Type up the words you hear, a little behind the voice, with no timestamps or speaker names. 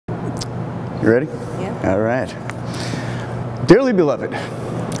You ready? Yeah. All right. Dearly beloved,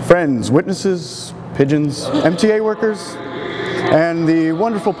 friends, witnesses, pigeons, MTA workers, and the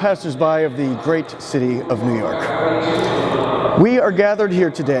wonderful passers-by of the great city of New York. We are gathered here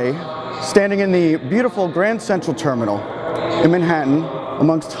today, standing in the beautiful Grand Central Terminal in Manhattan,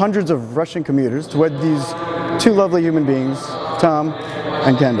 amongst hundreds of rushing commuters to wed these two lovely human beings, Tom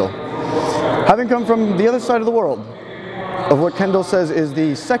and Kendall. Having come from the other side of the world, of what Kendall says is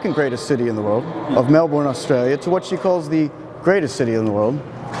the second greatest city in the world, of Melbourne, Australia, to what she calls the greatest city in the world,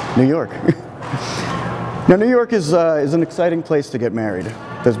 New York. Now, New York is an exciting place to get married.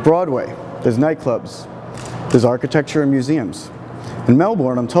 There's Broadway, there's nightclubs, there's architecture and museums. In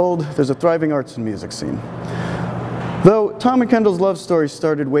Melbourne, I'm told, there's a thriving arts and music scene. Though Tom and Kendall's love story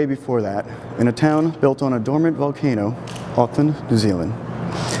started way before that, in a town built on a dormant volcano, Auckland, New Zealand.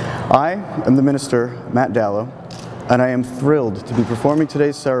 I am the Minister Matt Dallow, and I am thrilled to be performing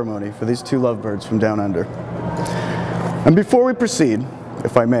today's ceremony for these two lovebirds from down under. And before we proceed,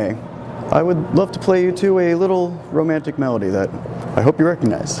 if I may, I would love to play you two a little romantic melody that I hope you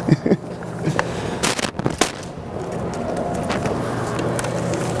recognize.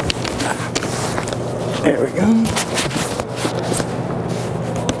 There we go.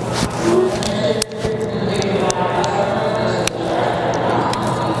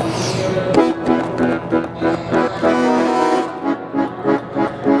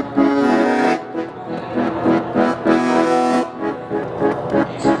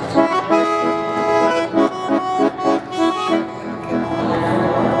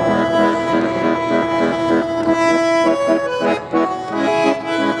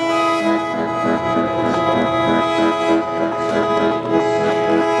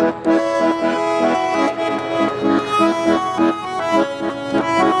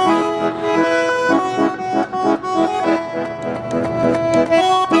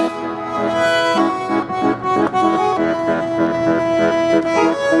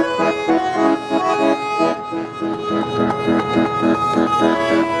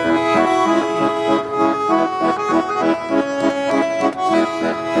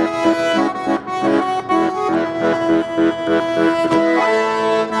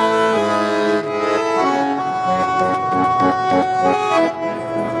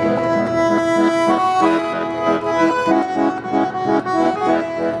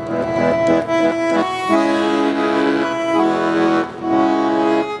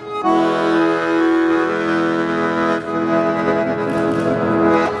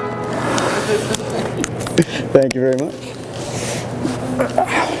 Thank you very much.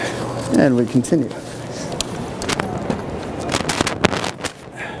 And we continue.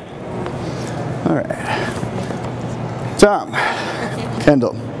 All right. Tom,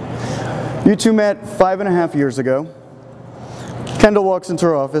 Kendall, you two met 5.5 years ago. Kendall walks into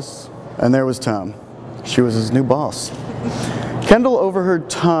her office, and there was Tom. She was his new boss. Kendall overheard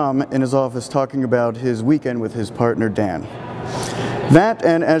Tom in his office talking about his weekend with his partner, Dan. That,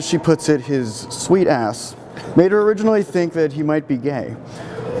 and as she puts it, his sweet ass, made her originally think that he might be gay.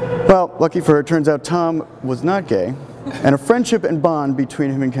 Well, lucky for her, it turns out Tom was not gay, and a friendship and bond between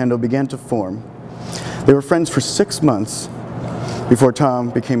him and Kendall began to form. They were friends for 6 months before Tom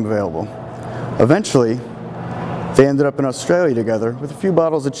became available. Eventually, they ended up in Australia together with a few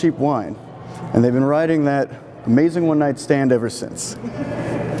bottles of cheap wine, and they've been riding that amazing one-night stand ever since.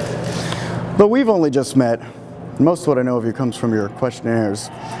 But we've only just met. Most of what I know of you comes from your questionnaires.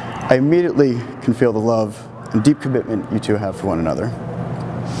 I immediately can feel the love and deep commitment you two have for one another.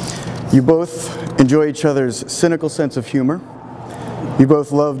 You both enjoy each other's cynical sense of humor. You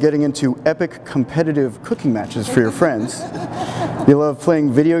both love getting into epic competitive cooking matches for your friends. You love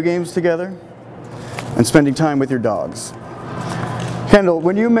playing video games together and spending time with your dogs. Kendall,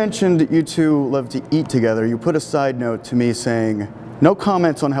 when you mentioned you two love to eat together, you put a side note to me saying, "No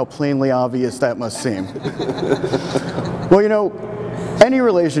comments on how plainly obvious that must seem." Well, you know, any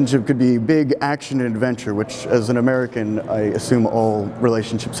relationship could be big action and adventure, which as an American, I assume all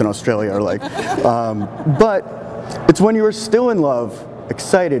relationships in Australia are like. But it's when you are still in love,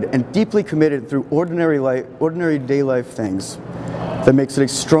 excited, and deeply committed through ordinary day life things that makes it a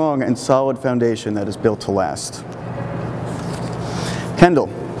strong and solid foundation that is built to last. Kendall,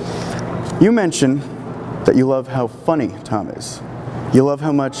 you mentioned that you love how funny Tom is. You love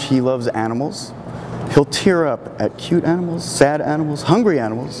how much he loves animals. He'll tear up at cute animals, sad animals, hungry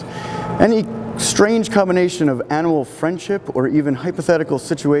animals, any strange combination of animal friendship or even hypothetical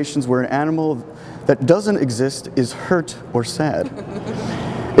situations where an animal that doesn't exist is hurt or sad.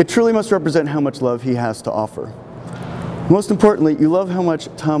 It truly must represent how much love he has to offer. Most importantly, you love how much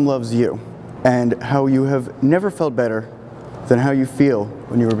Tom loves you and how you have never felt better than how you feel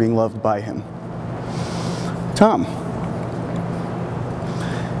when you are being loved by him. Tom,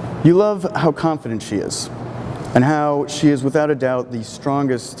 you love how confident she is, and how she is without a doubt the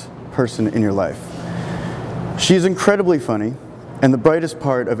strongest person in your life. She is incredibly funny and the brightest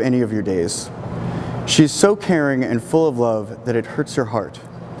part of any of your days. She is so caring and full of love that it hurts your heart.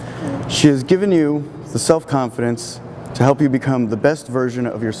 She has given you the self-confidence to help you become the best version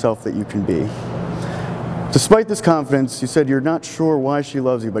of yourself that you can be. Despite this confidence, you said you're not sure why she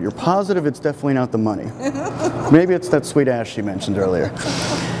loves you, but you're positive it's definitely not the money. Maybe it's that sweet ass she mentioned earlier.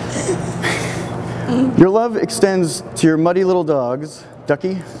 Your love extends to your muddy little dogs,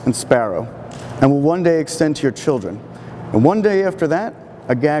 Ducky and Sparrow, and will one day extend to your children. And one day after that,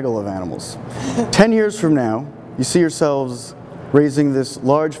 a gaggle of animals. 10 years from now, you see yourselves raising this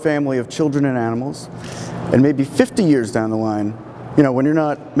large family of children and animals, and maybe 50 years down the line, you know, when you're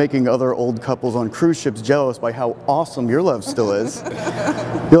not making other old couples on cruise ships jealous by how awesome your love still is,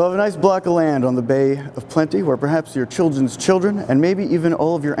 you'll have a nice block of land on the Bay of Plenty where perhaps your children's children and maybe even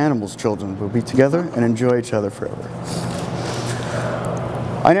all of your animals' children will be together and enjoy each other forever.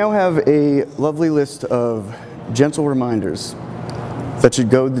 I now have a lovely list of gentle reminders that should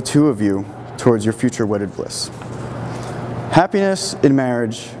goad the two of you towards your future wedded bliss. Happiness in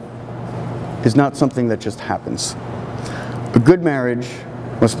marriage is not something that just happens. A good marriage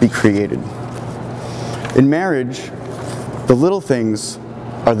must be created. In marriage, the little things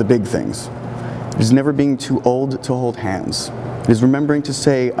are the big things. It is never being too old to hold hands. It is remembering to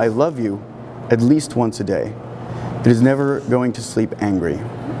say, I love you, at least once a day. It is never going to sleep angry.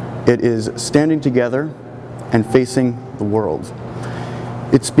 It is standing together and facing the world.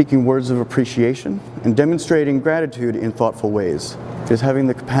 It's speaking words of appreciation and demonstrating gratitude in thoughtful ways. It is having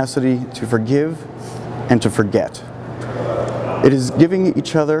the capacity to forgive and to forget. It is giving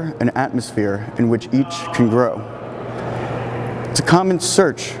each other an atmosphere in which each can grow. It's a common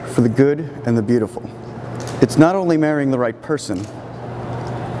search for the good and the beautiful. It's not only marrying the right person,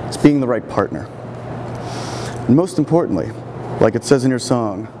 it's being the right partner. And most importantly, like it says in your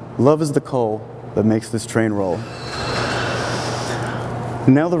song, love is the coal that makes this train roll.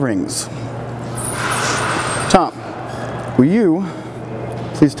 And now the rings. Tom, will you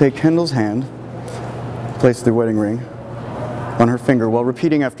please take Kendall's hand, place the wedding ring on her finger while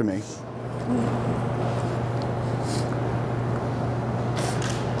repeating after me.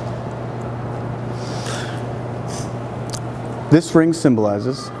 This ring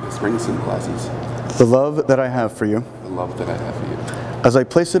symbolizes the love that I have for you. As I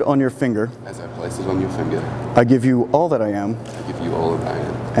place it on your finger, I give you all that I am,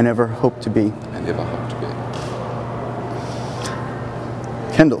 and ever hope to be.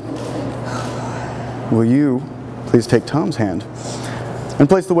 Kendall, will you please take Tom's hand and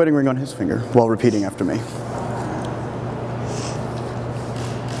place the wedding ring on his finger while repeating after me.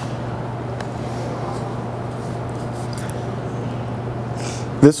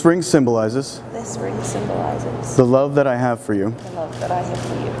 This ring symbolizes the love that I have for you.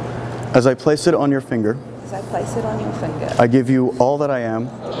 As I place it on your finger, I give you all that I am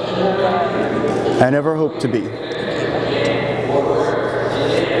and ever hope to be.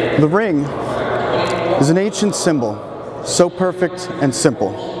 The ring is an ancient symbol, so perfect and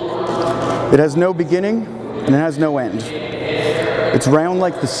simple. It has no beginning and it has no end. It's round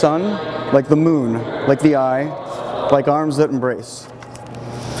like the sun, like the moon, like the eye, like arms that embrace.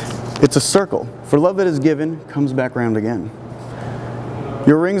 It's a circle, for love that is given comes back round again.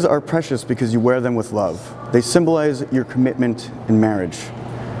 Your rings are precious because you wear them with love. They symbolize your commitment in marriage.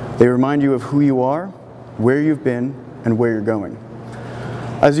 They remind you of who you are, where you've been, and where you're going.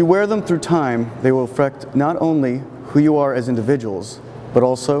 As you wear them through time, they will reflect not only who you are as individuals, but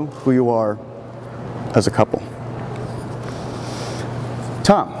also who you are as a couple.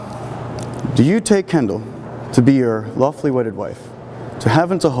 Tom, do you take Kendall to be your lawfully wedded wife, to have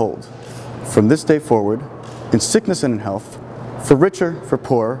and to hold, from this day forward, in sickness and in health, for richer, for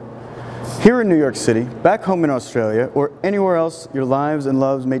poorer, here in New York City, back home in Australia, or anywhere else your lives and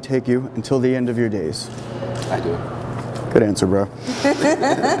loves may take you until the end of your days? I do. Good answer, bro.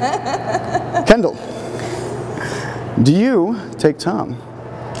 Kendall, do you take Tom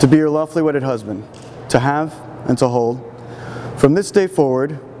to be your lawfully wedded husband, to have and to hold, from this day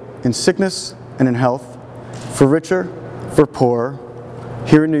forward, in sickness and in health, for richer, for poorer,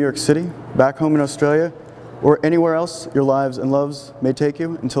 here in New York City, back home in Australia, or anywhere else your lives and loves may take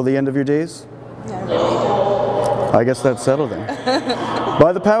you until the end of your days? I guess that's settled then.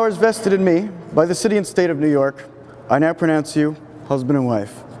 By the powers vested in me, by the city and state of New York, I now pronounce you husband and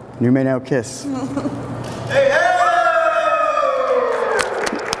wife. You may now kiss.